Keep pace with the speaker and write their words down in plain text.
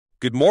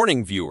Good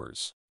morning,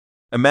 viewers.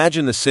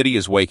 Imagine the city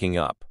is waking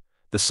up,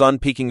 the sun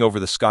peeking over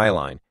the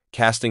skyline,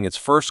 casting its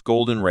first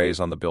golden rays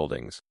on the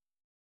buildings.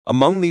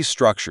 Among these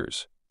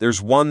structures,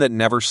 there's one that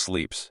never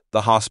sleeps,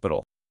 the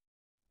hospital.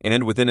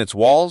 And within its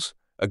walls,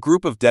 a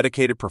group of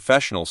dedicated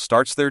professionals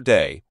starts their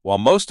day while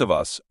most of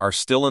us are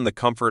still in the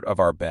comfort of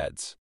our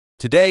beds.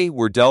 Today,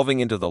 we're delving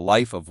into the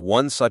life of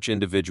one such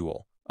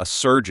individual, a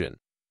surgeon.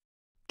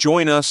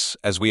 Join us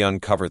as we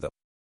uncover the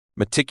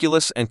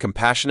meticulous and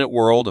compassionate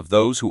world of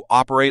those who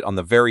operate on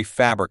the very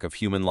fabric of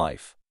human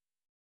life.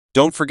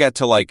 Don't forget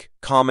to like,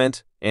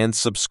 comment, and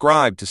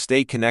subscribe to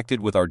stay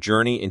connected with our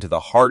journey into the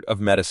heart of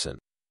medicine.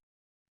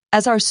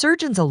 As our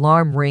surgeon's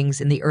alarm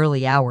rings in the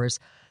early hours,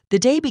 the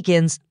day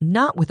begins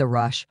not with a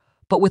rush,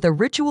 but with a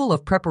ritual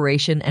of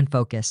preparation and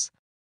focus.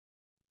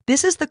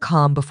 This is the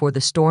calm before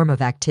the storm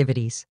of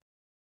activities.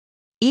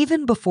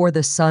 Even before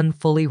the sun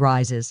fully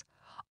rises,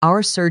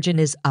 our surgeon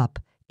is up,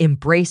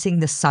 embracing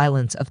the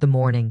silence of the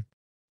morning.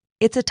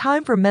 It's a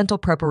time for mental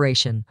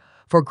preparation,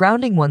 for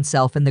grounding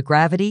oneself in the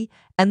gravity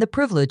and the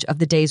privilege of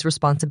the day's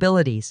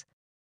responsibilities.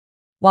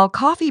 While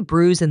coffee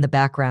brews in the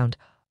background,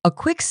 a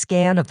quick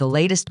scan of the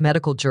latest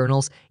medical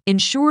journals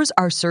ensures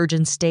our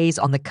surgeon stays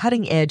on the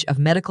cutting edge of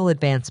medical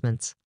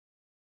advancements.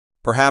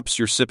 Perhaps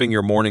you're sipping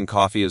your morning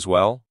coffee as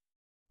well?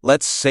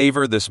 Let's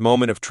savor this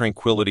moment of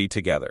tranquility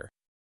together.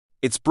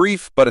 It's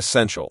brief but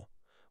essential,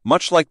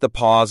 much like the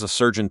pause a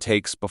surgeon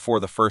takes before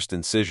the first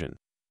incision.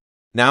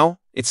 Now,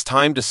 it's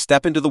time to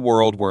step into the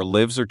world where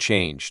lives are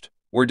changed,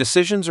 where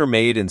decisions are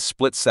made in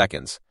split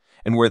seconds,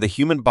 and where the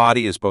human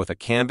body is both a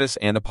canvas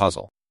and a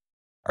puzzle.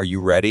 Are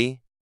you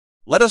ready?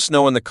 Let us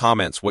know in the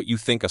comments what you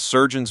think a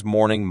surgeon's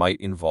morning might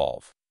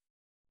involve.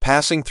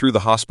 Passing through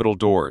the hospital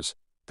doors,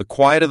 the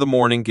quiet of the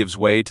morning gives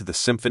way to the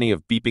symphony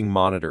of beeping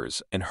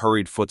monitors and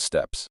hurried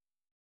footsteps.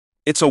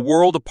 It's a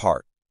world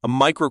apart, a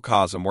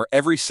microcosm where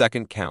every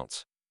second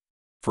counts.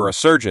 For a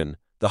surgeon,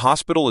 the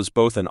hospital is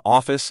both an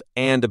office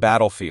and a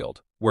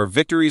battlefield, where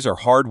victories are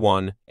hard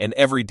won and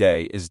every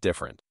day is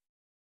different.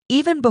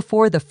 Even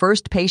before the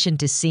first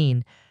patient is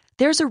seen,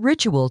 there's a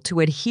ritual to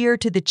adhere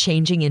to the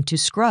changing into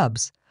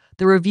scrubs,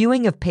 the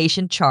reviewing of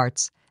patient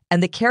charts,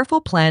 and the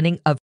careful planning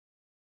of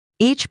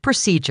each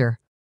procedure.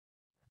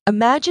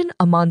 Imagine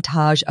a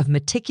montage of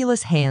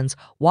meticulous hands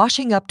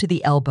washing up to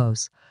the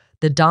elbows,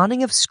 the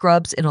donning of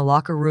scrubs in a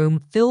locker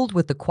room filled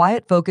with the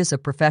quiet focus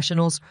of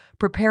professionals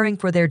preparing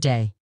for their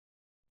day.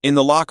 In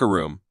the locker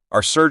room,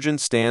 our surgeon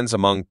stands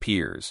among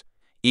peers,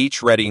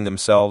 each readying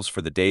themselves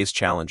for the day's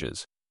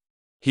challenges.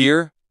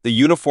 Here, the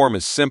uniform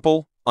is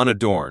simple,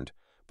 unadorned,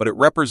 but it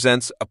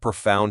represents a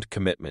profound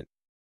commitment.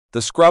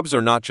 The scrubs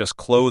are not just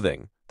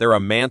clothing, they're a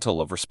mantle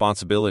of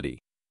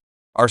responsibility.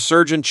 Our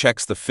surgeon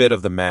checks the fit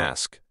of the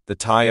mask, the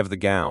tie of the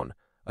gown,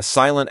 a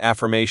silent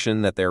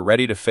affirmation that they're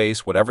ready to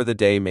face whatever the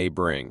day may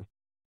bring.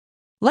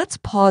 Let's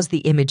pause the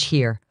image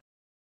here.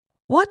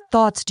 What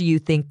thoughts do you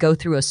think go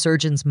through a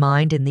surgeon's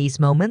mind in these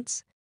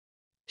moments?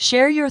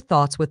 Share your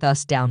thoughts with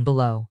us down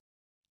below.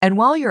 And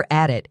while you're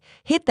at it,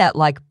 hit that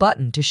like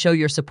button to show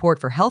your support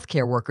for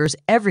healthcare workers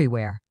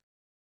everywhere.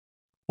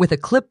 With a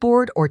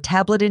clipboard or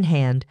tablet in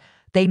hand,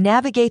 they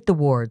navigate the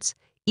wards,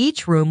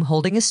 each room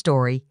holding a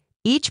story,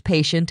 each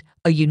patient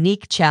a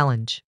unique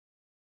challenge.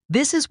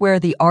 This is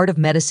where the art of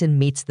medicine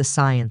meets the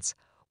science,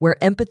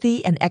 where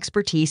empathy and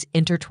expertise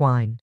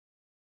intertwine.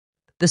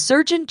 The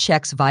surgeon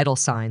checks vital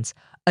signs,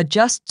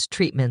 adjusts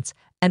treatments,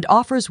 and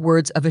offers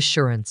words of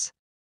assurance.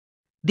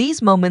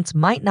 These moments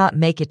might not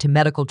make it to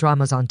medical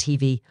dramas on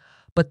TV,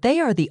 but they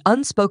are the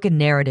unspoken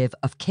narrative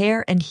of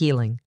care and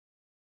healing.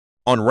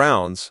 On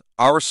rounds,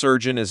 our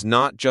surgeon is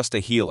not just a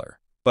healer,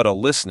 but a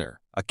listener,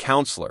 a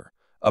counselor,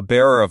 a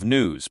bearer of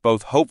news,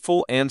 both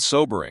hopeful and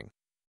sobering.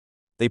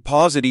 They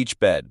pause at each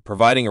bed,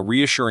 providing a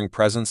reassuring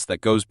presence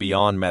that goes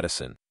beyond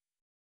medicine.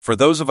 For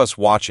those of us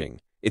watching,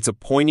 it's a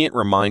poignant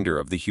reminder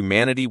of the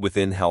humanity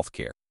within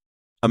healthcare.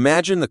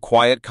 Imagine the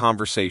quiet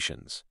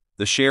conversations,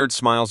 the shared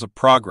smiles of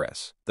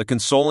progress, the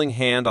consoling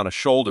hand on a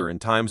shoulder in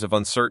times of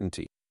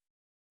uncertainty.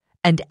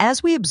 And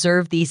as we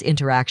observe these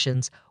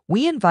interactions,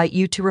 we invite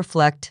you to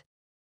reflect,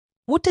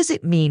 what does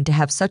it mean to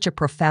have such a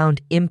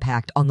profound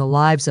impact on the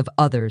lives of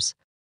others?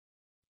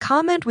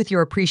 Comment with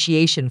your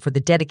appreciation for the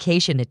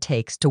dedication it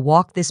takes to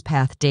walk this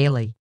path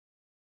daily.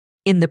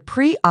 In the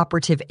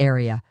pre-operative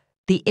area,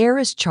 the air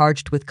is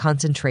charged with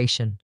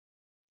concentration.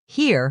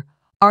 Here,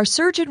 our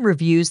surgeon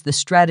reviews the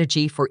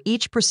strategy for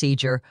each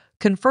procedure,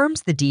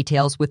 confirms the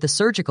details with the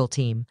surgical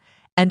team,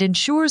 and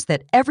ensures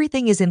that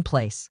everything is in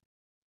place.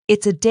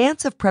 It's a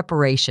dance of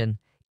preparation,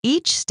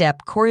 each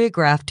step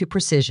choreographed to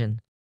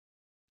precision.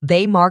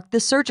 They mark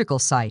the surgical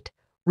site,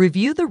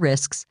 review the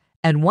risks,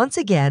 and once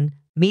again,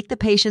 meet the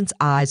patient's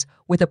eyes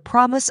with a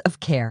promise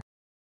of care.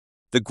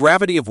 The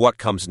gravity of what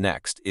comes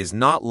next is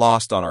not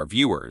lost on our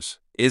viewers,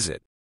 is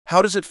it?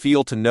 How does it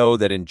feel to know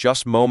that in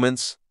just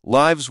moments,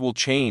 lives will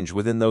change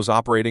within those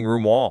operating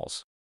room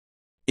walls?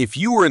 If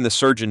you were in the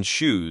surgeon's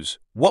shoes,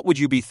 what would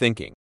you be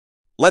thinking?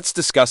 Let's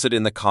discuss it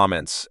in the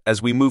comments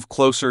as we move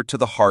closer to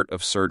the heart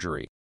of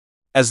surgery.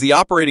 As the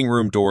operating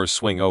room doors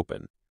swing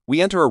open, we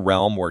enter a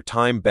realm where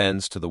time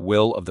bends to the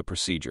will of the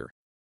procedure.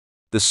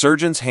 The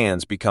surgeon's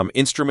hands become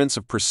instruments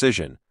of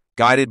precision,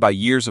 guided by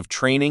years of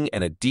training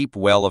and a deep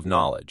well of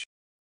knowledge.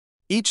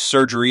 Each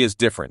surgery is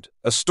different,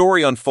 a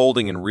story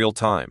unfolding in real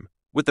time,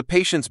 with the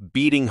patient's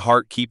beating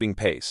heart keeping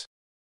pace.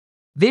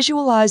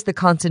 Visualize the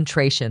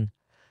concentration,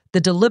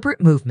 the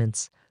deliberate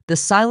movements, the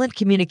silent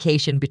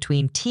communication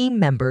between team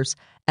members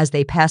as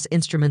they pass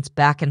instruments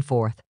back and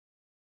forth.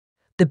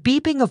 The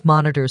beeping of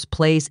monitors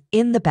plays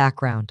in the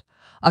background,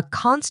 a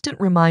constant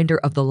reminder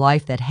of the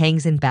life that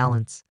hangs in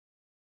balance.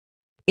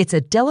 It's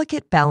a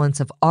delicate balance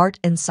of art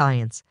and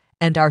science,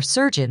 and our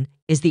surgeon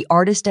is the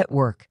artist at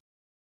work.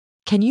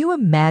 Can you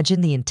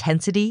imagine the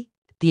intensity,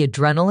 the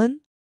adrenaline?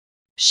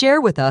 Share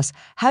with us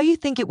how you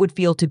think it would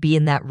feel to be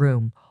in that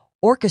room,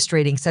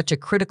 orchestrating such a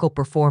critical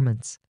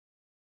performance.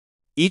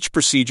 Each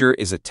procedure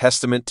is a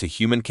testament to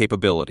human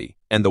capability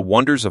and the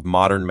wonders of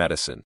modern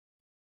medicine.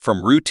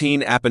 From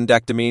routine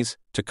appendectomies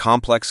to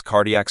complex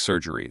cardiac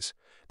surgeries,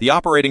 the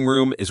operating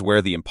room is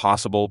where the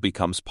impossible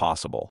becomes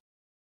possible.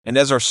 And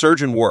as our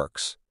surgeon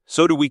works,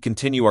 so do we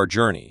continue our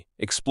journey,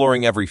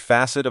 exploring every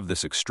facet of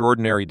this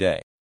extraordinary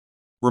day.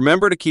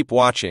 Remember to keep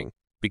watching,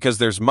 because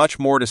there's much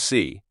more to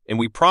see, and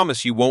we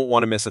promise you won't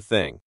want to miss a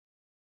thing.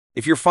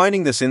 If you're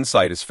finding this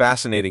insight as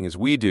fascinating as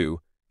we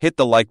do, hit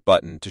the like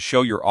button to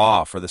show your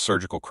awe for the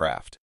surgical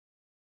craft.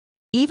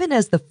 Even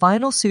as the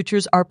final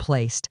sutures are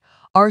placed,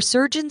 our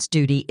surgeon's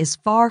duty is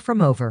far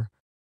from over.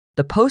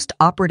 The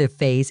post-operative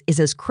phase is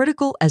as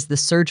critical as the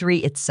surgery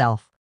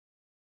itself.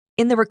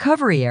 In the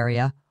recovery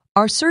area,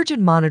 our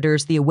surgeon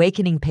monitors the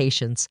awakening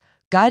patients,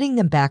 guiding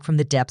them back from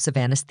the depths of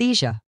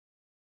anesthesia.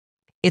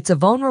 It's a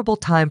vulnerable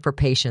time for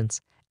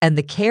patients, and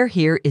the care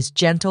here is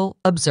gentle,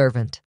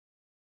 observant.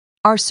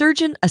 Our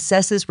surgeon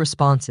assesses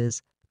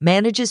responses,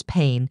 manages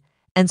pain,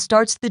 and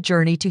starts the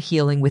journey to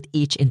healing with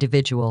each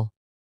individual.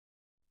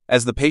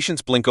 As the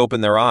patients blink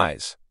open their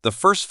eyes, the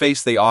first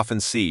face they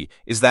often see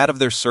is that of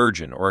their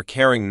surgeon or a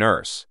caring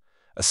nurse,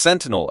 a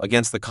sentinel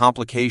against the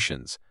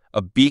complications,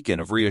 a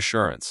beacon of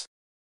reassurance.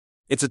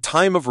 It's a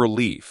time of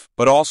relief,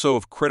 but also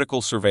of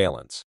critical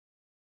surveillance.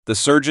 The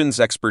surgeon's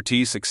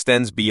expertise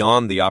extends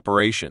beyond the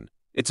operation.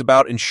 It's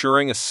about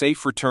ensuring a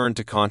safe return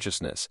to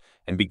consciousness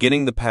and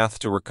beginning the path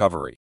to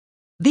recovery.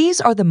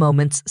 These are the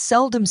moments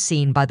seldom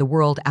seen by the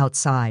world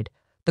outside,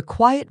 the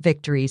quiet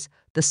victories,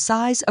 the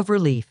sighs of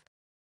relief.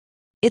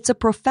 It's a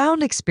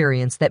profound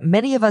experience that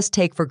many of us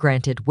take for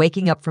granted,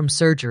 waking up from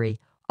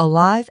surgery,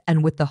 alive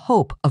and with the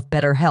hope of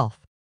better health.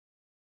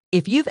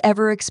 If you've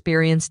ever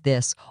experienced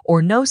this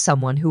or know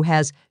someone who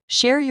has,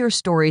 share your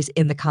stories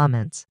in the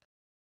comments.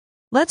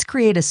 Let's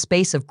create a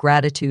space of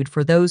gratitude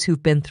for those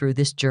who've been through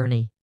this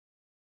journey.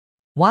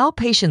 While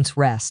patients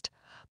rest,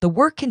 the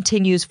work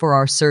continues for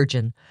our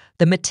surgeon,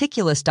 the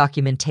meticulous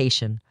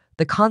documentation,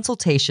 the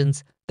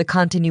consultations, the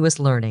continuous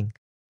learning.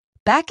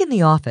 Back in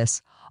the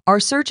office, our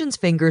surgeon's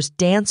fingers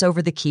dance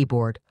over the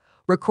keyboard,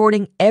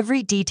 recording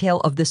every detail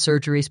of the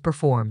surgeries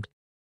performed.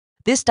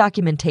 This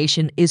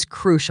documentation is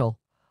crucial,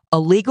 a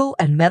legal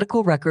and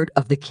medical record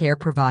of the care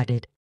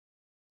provided.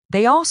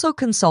 They also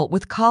consult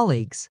with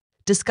colleagues,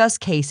 discuss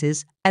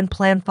cases, and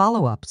plan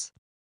follow-ups.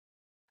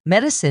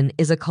 Medicine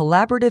is a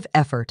collaborative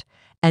effort,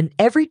 and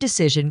every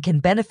decision can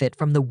benefit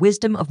from the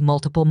wisdom of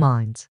multiple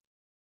minds.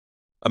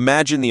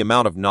 Imagine the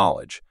amount of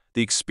knowledge,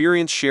 the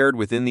experience shared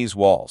within these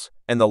walls,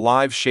 and the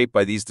lives shaped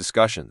by these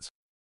discussions.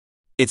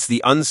 It's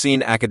the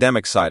unseen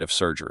academic side of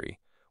surgery,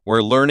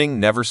 where learning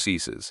never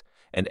ceases,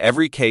 and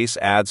every case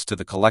adds to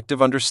the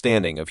collective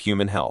understanding of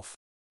human health.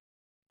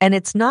 And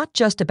it's not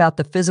just about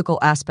the physical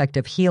aspect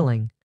of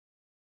healing.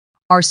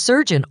 Our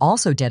surgeon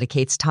also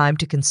dedicates time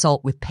to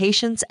consult with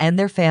patients and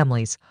their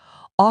families,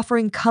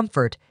 offering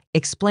comfort,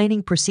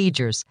 explaining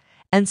procedures,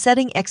 and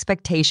setting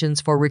expectations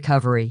for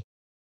recovery.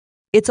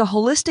 It's a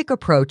holistic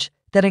approach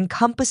that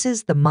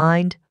encompasses the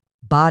mind,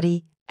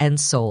 body, and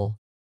soul.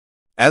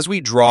 As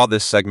we draw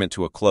this segment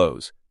to a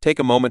close, take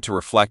a moment to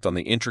reflect on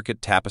the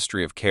intricate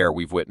tapestry of care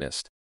we've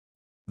witnessed.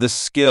 The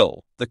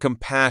skill, the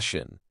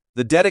compassion,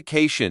 the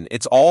dedication,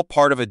 it's all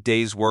part of a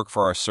day's work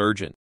for our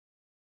surgeon.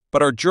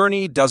 But our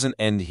journey doesn't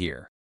end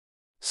here.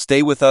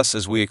 Stay with us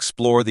as we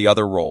explore the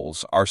other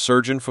roles our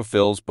surgeon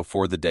fulfills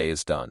before the day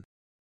is done.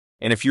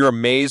 And if you're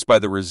amazed by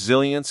the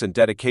resilience and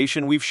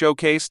dedication we've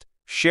showcased,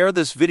 share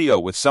this video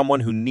with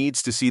someone who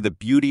needs to see the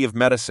beauty of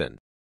medicine.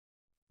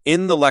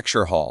 In the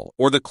lecture hall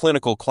or the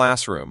clinical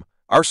classroom,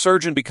 our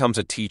surgeon becomes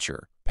a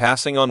teacher,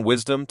 passing on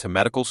wisdom to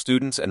medical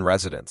students and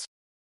residents.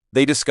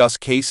 They discuss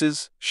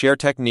cases, share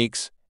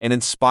techniques, and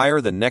inspire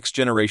the next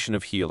generation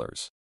of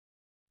healers.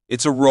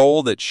 It's a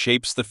role that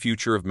shapes the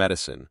future of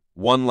medicine,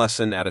 one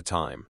lesson at a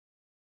time.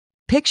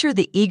 Picture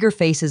the eager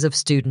faces of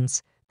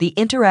students, the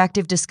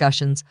interactive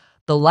discussions,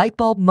 the light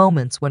bulb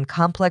moments when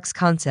complex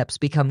concepts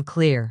become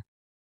clear.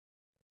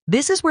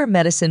 This is where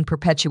medicine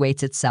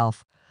perpetuates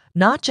itself,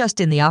 not just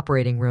in the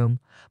operating room,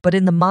 but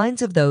in the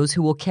minds of those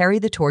who will carry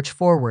the torch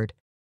forward.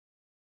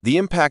 The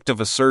impact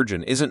of a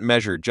surgeon isn't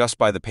measured just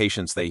by the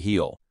patients they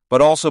heal,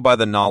 but also by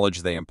the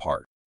knowledge they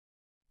impart.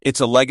 It's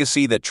a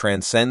legacy that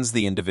transcends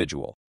the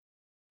individual.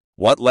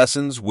 What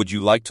lessons would you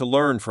like to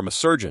learn from a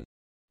surgeon?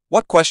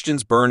 What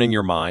questions burn in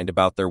your mind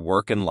about their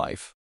work and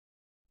life?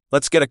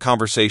 Let's get a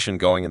conversation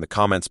going in the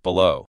comments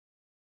below.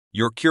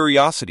 Your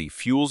curiosity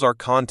fuels our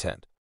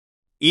content.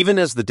 Even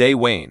as the day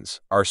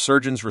wanes, our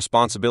surgeons'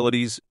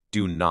 responsibilities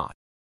do not.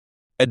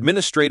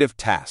 Administrative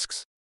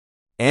tasks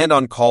and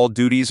on-call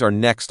duties are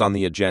next on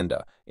the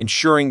agenda,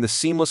 ensuring the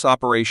seamless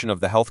operation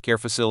of the healthcare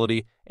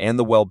facility and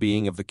the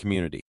well-being of the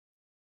community.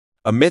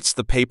 Amidst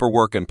the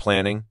paperwork and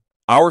planning,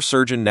 our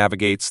surgeon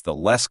navigates the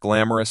less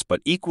glamorous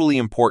but equally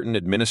important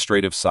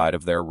administrative side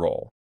of their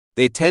role.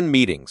 They attend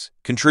meetings,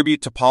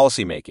 contribute to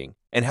policymaking,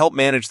 and help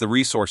manage the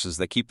resources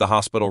that keep the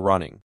hospital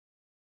running.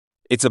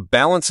 It's a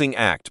balancing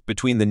act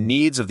between the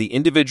needs of the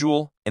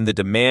individual and the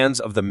demands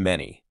of the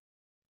many.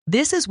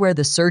 This is where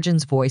the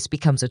surgeon's voice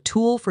becomes a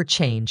tool for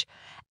change,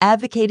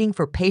 advocating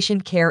for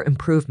patient care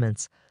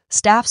improvements,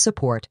 staff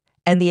support,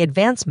 and the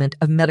advancement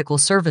of medical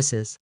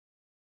services.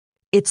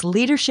 It's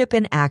leadership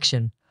in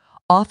action,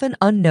 often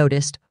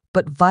unnoticed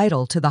but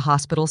vital to the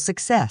hospital's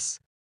success.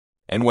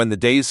 And when the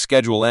day's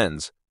schedule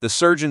ends, the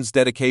surgeon's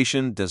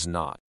dedication does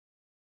not.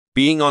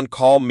 Being on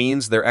call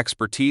means their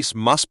expertise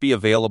must be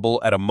available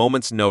at a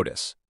moment's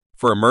notice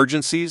for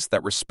emergencies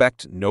that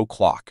respect no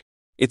clock.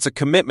 It's a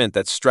commitment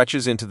that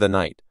stretches into the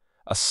night,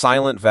 a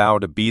silent vow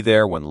to be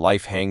there when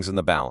life hangs in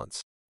the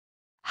balance.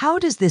 How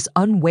does this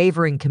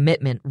unwavering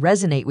commitment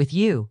resonate with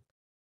you?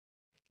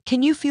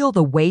 Can you feel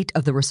the weight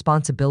of the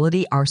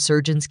responsibility our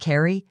surgeons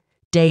carry,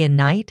 day and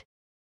night?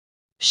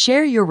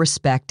 Share your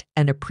respect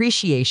and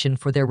appreciation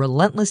for their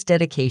relentless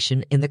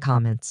dedication in the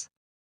comments.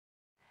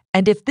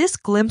 And if this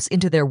glimpse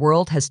into their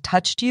world has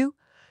touched you,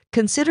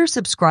 consider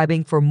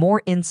subscribing for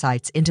more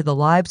insights into the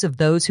lives of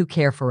those who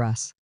care for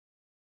us.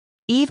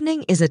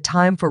 Evening is a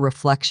time for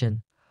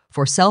reflection,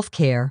 for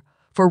self-care,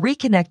 for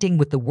reconnecting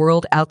with the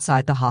world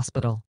outside the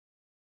hospital.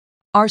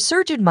 Our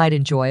surgeon might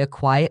enjoy a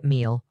quiet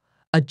meal,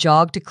 a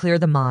jog to clear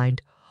the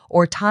mind,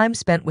 or time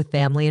spent with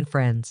family and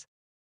friends.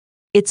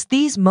 It's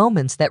these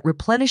moments that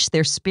replenish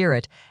their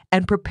spirit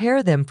and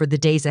prepare them for the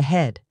days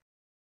ahead.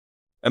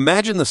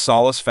 Imagine the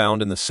solace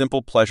found in the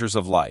simple pleasures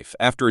of life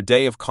after a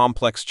day of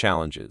complex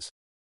challenges.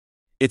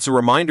 It's a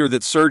reminder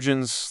that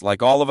surgeons,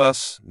 like all of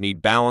us,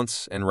 need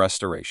balance and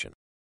restoration.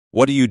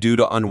 What do you do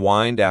to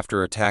unwind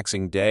after a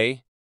taxing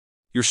day?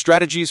 Your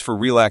strategies for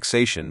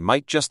relaxation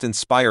might just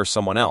inspire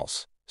someone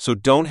else, so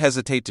don't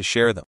hesitate to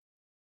share them.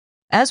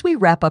 As we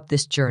wrap up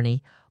this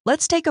journey,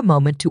 let's take a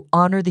moment to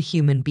honor the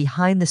human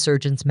behind the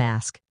surgeon's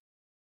mask.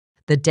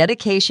 The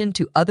dedication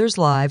to others'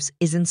 lives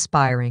is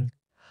inspiring,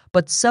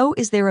 but so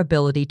is their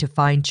ability to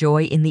find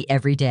joy in the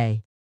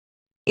everyday.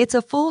 It's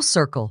a full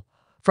circle,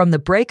 from the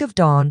break of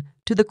dawn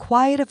to the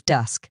quiet of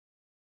dusk.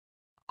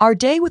 Our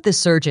day with the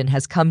surgeon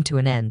has come to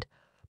an end,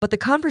 but the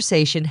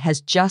conversation has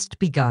just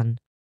begun.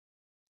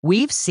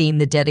 We've seen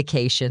the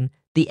dedication,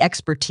 the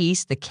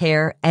expertise, the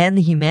care, and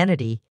the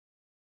humanity.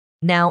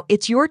 Now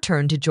it's your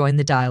turn to join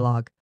the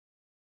dialogue.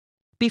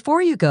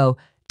 Before you go,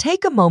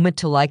 take a moment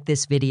to like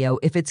this video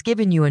if it's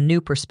given you a new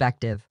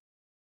perspective.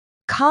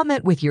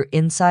 Comment with your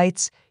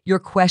insights, your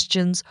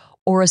questions,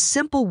 or a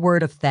simple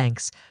word of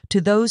thanks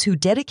to those who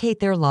dedicate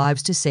their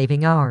lives to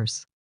saving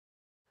ours.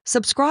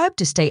 Subscribe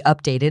to stay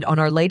updated on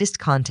our latest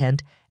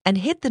content and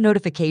hit the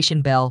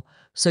notification bell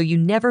so you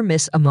never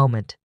miss a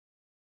moment.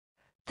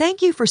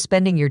 Thank you for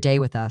spending your day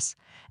with us.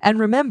 And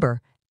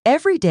remember,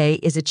 every day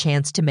is a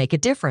chance to make a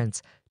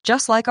difference,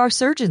 just like our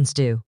surgeons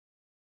do.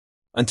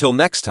 Until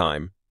next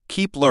time,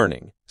 keep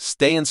learning,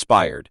 stay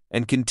inspired,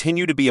 and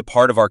continue to be a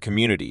part of our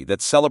community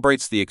that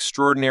celebrates the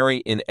extraordinary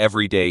in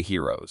everyday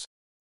heroes.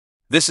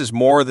 This is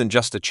more than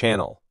just a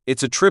channel.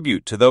 It's a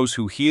tribute to those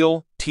who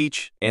heal,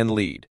 teach, and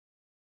lead.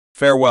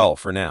 Farewell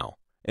for now,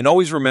 and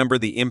always remember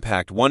the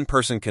impact one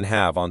person can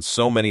have on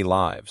so many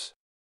lives.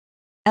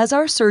 As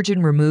our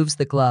surgeon removes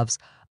the gloves,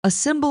 a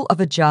symbol of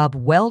a job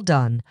well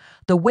done,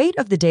 the weight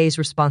of the day's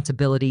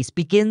responsibilities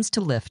begins to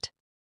lift.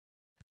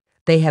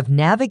 They have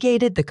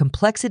navigated the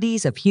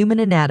complexities of human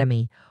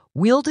anatomy,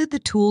 wielded the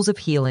tools of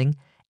healing,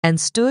 and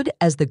stood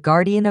as the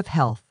guardian of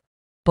health.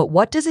 But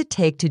what does it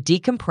take to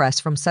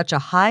decompress from such a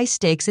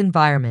high-stakes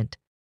environment?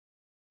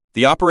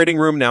 The operating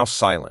room now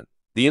silent,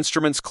 the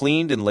instruments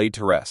cleaned and laid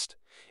to rest.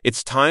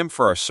 It's time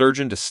for our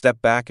surgeon to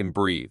step back and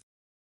breathe.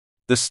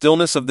 The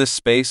stillness of this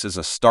space is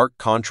a stark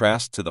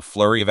contrast to the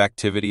flurry of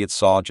activity it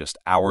saw just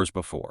hours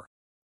before.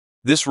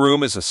 This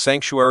room is a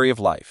sanctuary of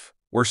life,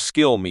 where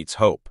skill meets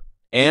hope,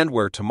 and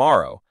where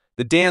tomorrow,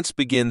 the dance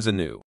begins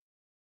anew.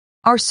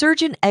 Our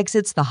surgeon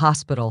exits the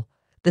hospital,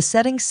 the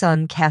setting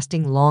sun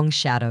casting long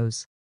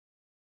shadows.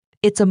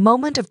 It's a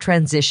moment of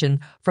transition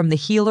from the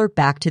healer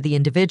back to the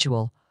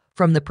individual,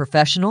 from the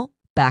professional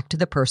back to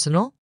the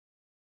personal.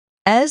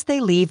 As they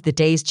leave the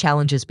day's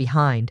challenges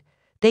behind,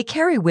 they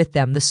carry with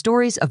them the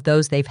stories of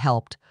those they've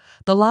helped,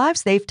 the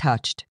lives they've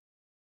touched.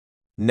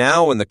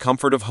 Now, in the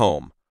comfort of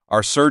home,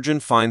 our surgeon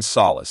finds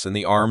solace in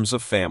the arms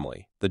of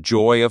family, the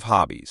joy of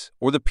hobbies,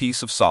 or the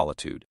peace of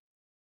solitude.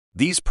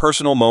 These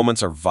personal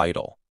moments are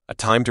vital, a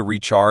time to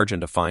recharge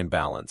and to find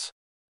balance.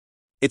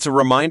 It's a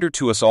reminder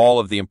to us all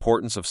of the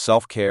importance of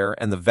self-care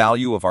and the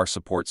value of our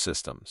support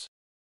systems.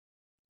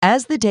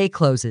 As the day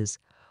closes,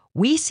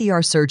 we see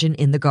our surgeon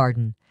in the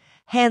garden,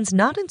 hands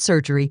not in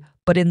surgery,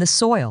 but in the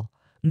soil,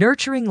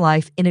 nurturing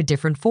life in a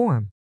different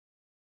form.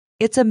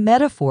 It's a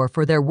metaphor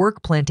for their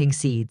work planting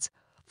seeds,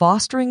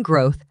 fostering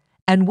growth,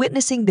 and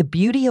witnessing the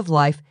beauty of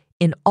life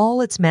in all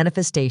its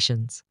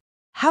manifestations.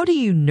 How do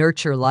you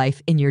nurture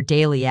life in your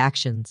daily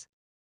actions?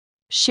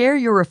 Share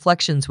your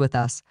reflections with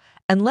us,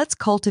 and let's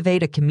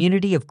cultivate a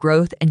community of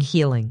growth and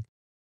healing.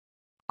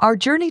 Our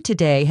journey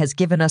today has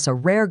given us a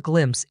rare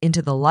glimpse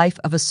into the life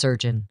of a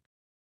surgeon.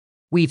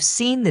 We've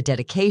seen the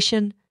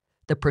dedication,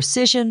 the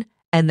precision,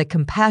 and the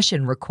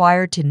compassion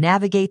required to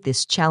navigate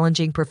this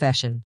challenging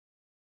profession.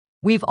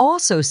 We've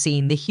also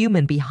seen the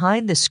human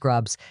behind the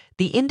scrubs,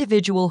 the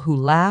individual who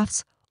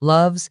laughs,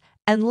 loves,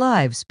 and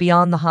lives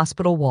beyond the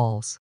hospital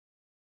walls.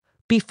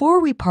 Before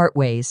we part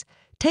ways,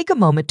 take a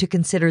moment to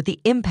consider the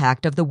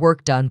impact of the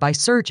work done by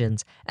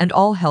surgeons and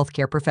all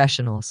healthcare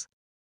professionals.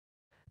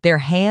 Their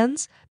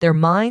hands, their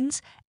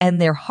minds, and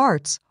their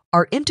hearts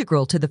are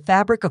integral to the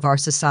fabric of our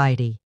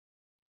society.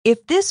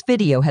 If this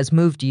video has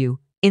moved you,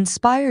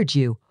 inspired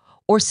you,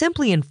 or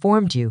simply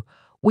informed you,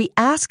 we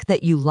ask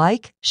that you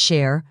like,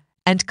 share,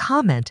 and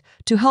comment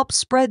to help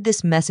spread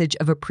this message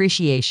of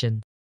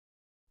appreciation.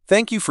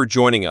 Thank you for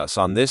joining us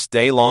on this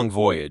day-long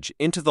voyage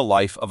into the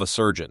life of a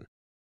surgeon.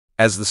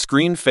 As the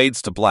screen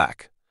fades to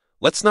black,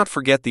 let's not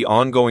forget the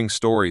ongoing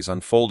stories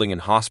unfolding in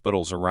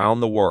hospitals around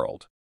the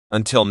world.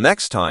 Until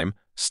next time,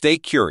 stay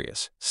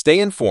curious, stay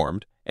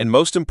informed, and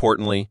most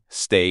importantly,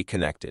 stay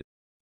connected.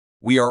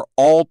 We are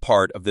all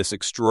part of this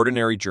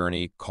extraordinary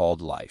journey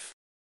called life.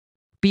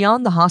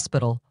 Beyond the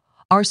hospital,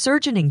 our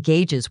surgeon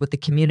engages with the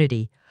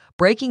community,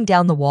 breaking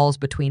down the walls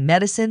between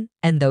medicine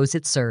and those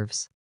it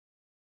serves.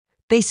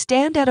 They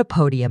stand at a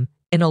podium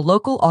in a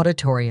local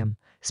auditorium,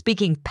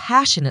 speaking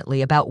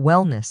passionately about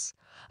wellness,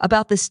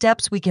 about the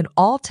steps we can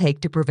all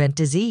take to prevent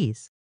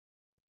disease.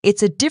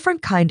 It's a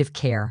different kind of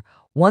care,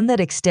 one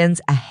that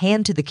extends a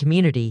hand to the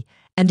community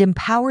and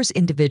empowers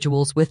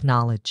individuals with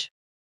knowledge.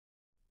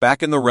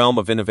 Back in the realm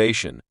of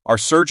innovation, our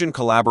surgeon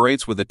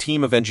collaborates with a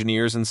team of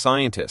engineers and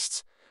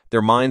scientists,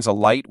 their minds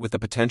alight with the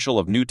potential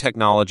of new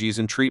technologies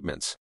and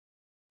treatments.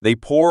 They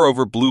pore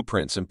over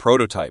blueprints and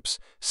prototypes,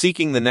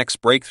 seeking the next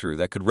breakthrough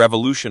that could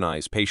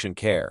revolutionize patient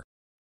care.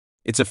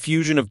 It's a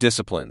fusion of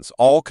disciplines,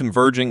 all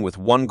converging with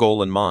one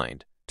goal in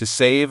mind: to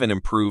save and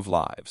improve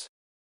lives.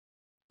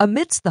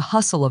 Amidst the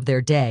hustle of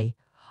their day,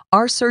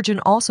 our surgeon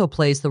also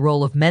plays the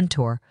role of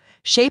mentor,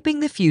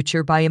 shaping the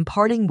future by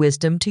imparting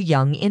wisdom to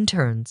young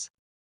interns.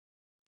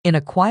 In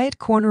a quiet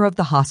corner of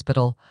the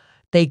hospital,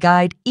 they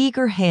guide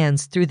eager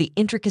hands through the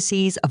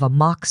intricacies of a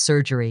mock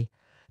surgery,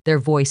 their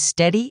voice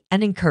steady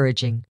and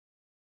encouraging.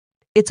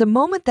 It's a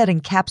moment that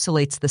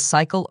encapsulates the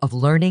cycle of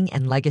learning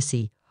and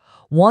legacy,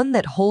 one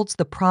that holds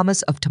the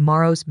promise of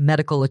tomorrow's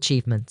medical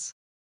achievements.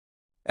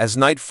 As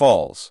night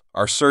falls,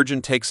 our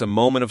surgeon takes a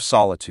moment of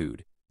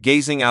solitude,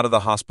 gazing out of the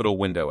hospital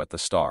window at the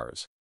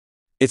stars.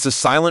 It's a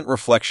silent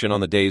reflection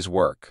on the day's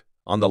work,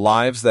 on the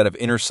lives that have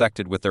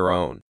intersected with their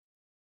own.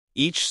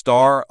 Each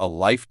star a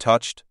life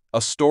touched,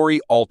 a story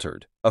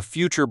altered, a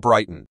future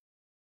brightened.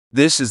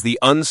 This is the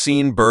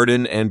unseen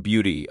burden and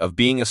beauty of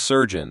being a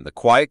surgeon, the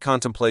quiet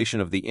contemplation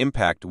of the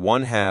impact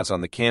one has on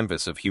the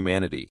canvas of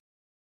humanity.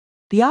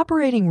 The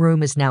operating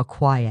room is now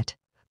quiet,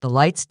 the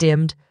lights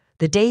dimmed,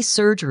 the day's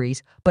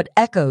surgeries but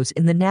echoes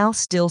in the now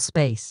still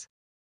space.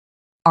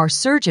 Our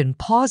surgeon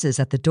pauses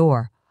at the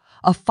door,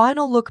 a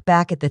final look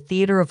back at the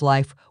theater of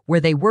life where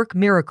they work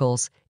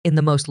miracles in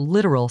the most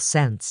literal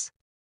sense.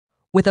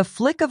 With a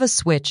flick of a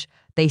switch,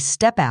 they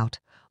step out,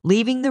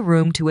 leaving the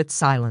room to its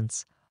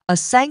silence, a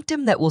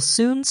sanctum that will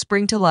soon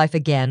spring to life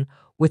again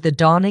with the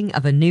dawning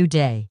of a new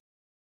day.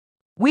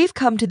 We've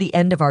come to the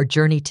end of our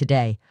journey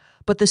today,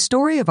 but the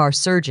story of our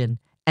surgeon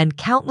and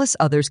countless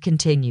others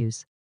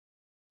continues.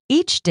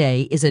 Each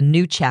day is a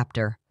new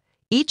chapter,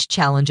 each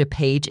challenge a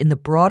page in the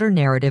broader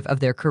narrative of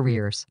their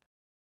careers.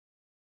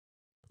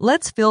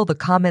 Let's fill the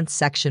comments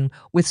section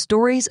with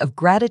stories of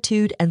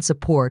gratitude and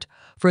support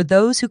for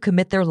those who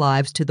commit their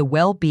lives to the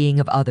well-being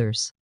of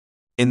others.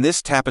 In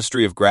this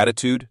tapestry of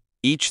gratitude,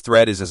 each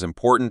thread is as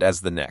important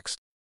as the next.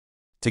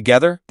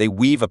 Together, they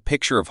weave a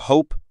picture of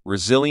hope,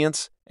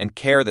 resilience, and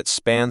care that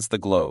spans the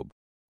globe.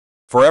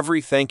 For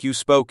every thank you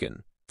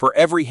spoken, for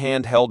every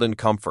hand held in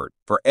comfort,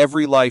 for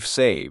every life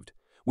saved,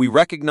 we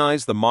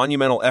recognize the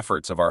monumental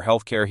efforts of our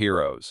healthcare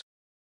heroes.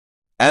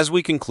 As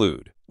we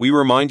conclude, we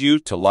remind you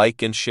to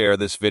like and share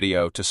this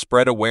video to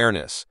spread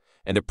awareness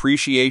and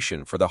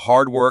appreciation for the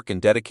hard work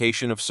and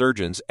dedication of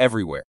surgeons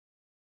everywhere.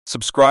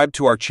 Subscribe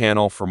to our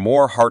channel for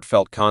more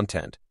heartfelt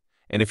content,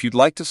 and if you'd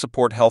like to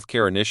support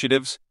healthcare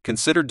initiatives,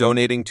 consider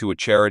donating to a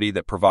charity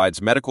that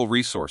provides medical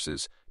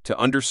resources to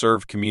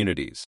underserved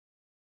communities.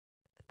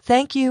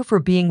 Thank you for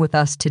being with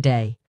us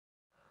today.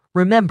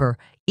 Remember,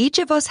 each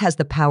of us has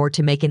the power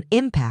to make an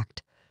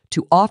impact,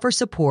 to offer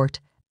support,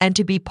 and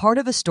to be part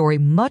of a story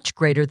much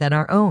greater than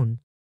our own.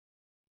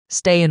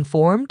 Stay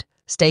informed,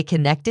 stay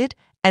connected,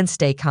 and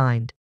stay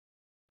kind.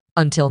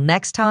 Until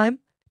next time,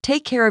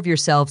 take care of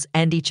yourselves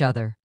and each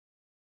other.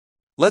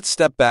 Let's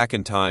step back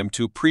in time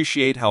to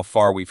appreciate how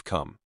far we've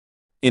come.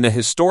 In a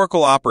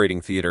historical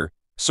operating theater,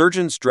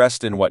 surgeons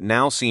dressed in what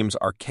now seems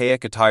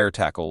archaic attire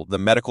tackle the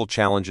medical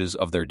challenges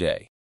of their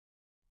day.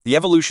 The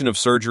evolution of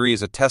surgery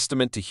is a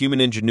testament to human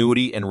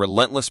ingenuity and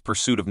relentless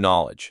pursuit of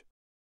knowledge.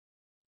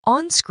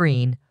 On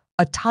screen,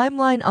 a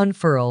timeline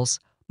unfurls,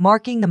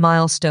 marking the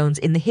milestones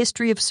in the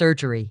history of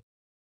surgery.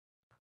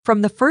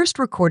 From the first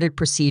recorded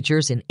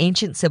procedures in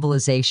ancient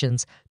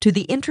civilizations to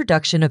the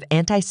introduction of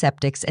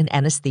antiseptics and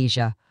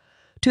anesthesia,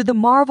 to the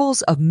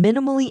marvels of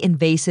minimally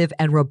invasive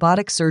and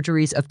robotic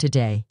surgeries of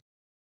today.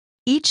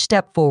 Each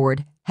step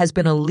forward has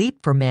been a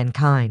leap for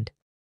mankind.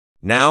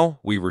 Now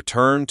we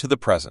return to the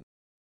present.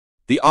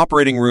 The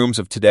operating rooms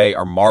of today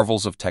are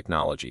marvels of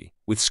technology,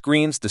 with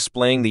screens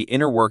displaying the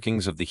inner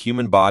workings of the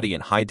human body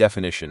in high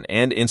definition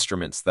and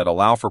instruments that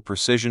allow for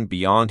precision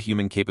beyond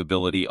human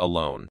capability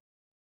alone.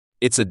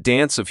 It's a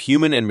dance of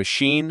human and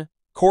machine,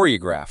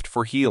 choreographed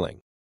for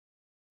healing.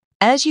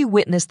 As you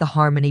witness the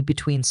harmony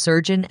between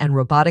surgeon and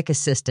robotic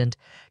assistant,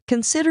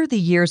 consider the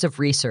years of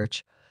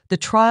research, the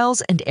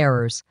trials and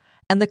errors,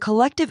 and the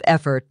collective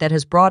effort that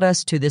has brought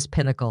us to this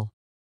pinnacle.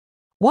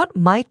 What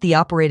might the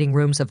operating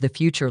rooms of the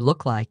future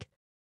look like?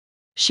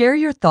 Share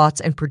your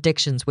thoughts and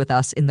predictions with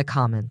us in the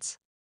comments.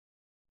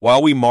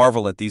 While we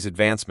marvel at these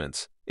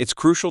advancements, it's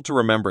crucial to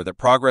remember that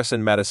progress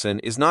in medicine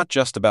is not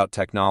just about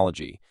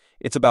technology,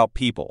 it's about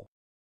people.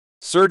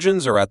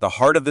 Surgeons are at the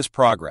heart of this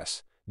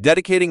progress,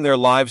 dedicating their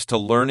lives to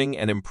learning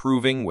and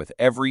improving with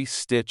every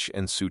stitch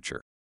and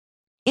suture.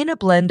 In a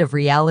blend of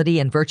reality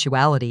and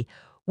virtuality,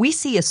 we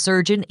see a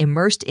surgeon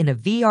immersed in a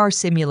VR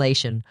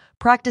simulation,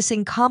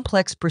 practicing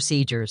complex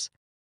procedures.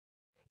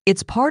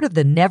 It's part of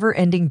the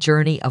never-ending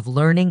journey of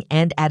learning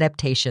and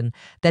adaptation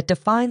that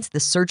defines the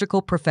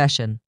surgical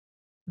profession.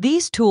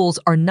 These tools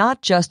are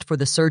not just for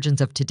the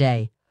surgeons of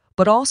today,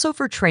 but also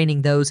for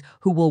training those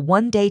who will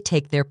one day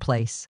take their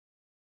place.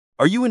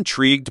 Are you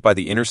intrigued by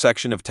the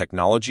intersection of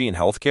technology and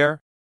healthcare?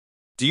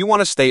 Do you want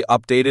to stay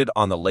updated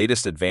on the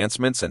latest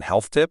advancements and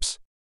health tips?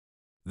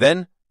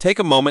 Then, take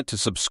a moment to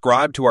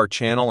subscribe to our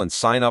channel and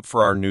sign up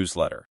for our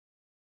newsletter.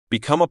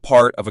 Become a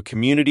part of a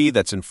community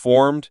that's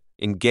informed,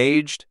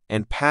 engaged,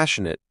 and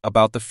passionate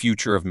about the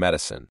future of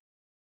medicine.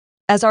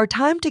 As our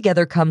time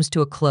together comes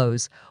to a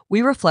close,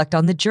 we reflect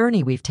on the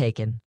journey we've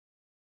taken.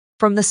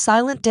 From the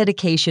silent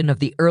dedication of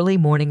the early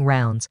morning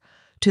rounds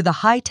to the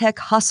high-tech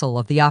hustle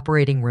of the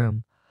operating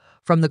room,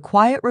 from the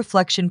quiet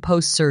reflection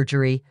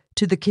post-surgery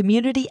to the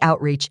community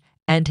outreach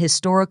and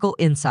historical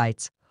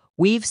insights,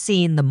 we've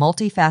seen the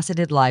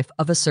multifaceted life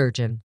of a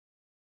surgeon.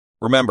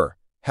 Remember,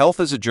 health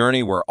is a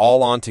journey we're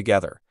all on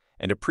together,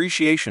 and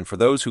appreciation for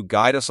those who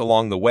guide us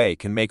along the way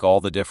can make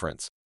all the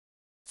difference.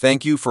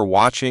 Thank you for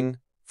watching,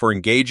 for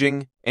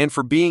engaging, and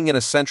for being an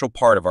essential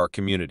part of our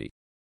community.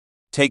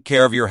 Take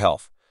care of your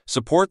health,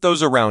 support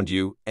those around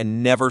you,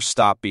 and never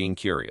stop being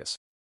curious.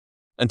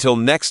 Until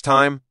next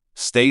time,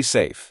 stay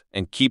safe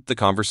and keep the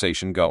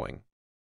conversation going.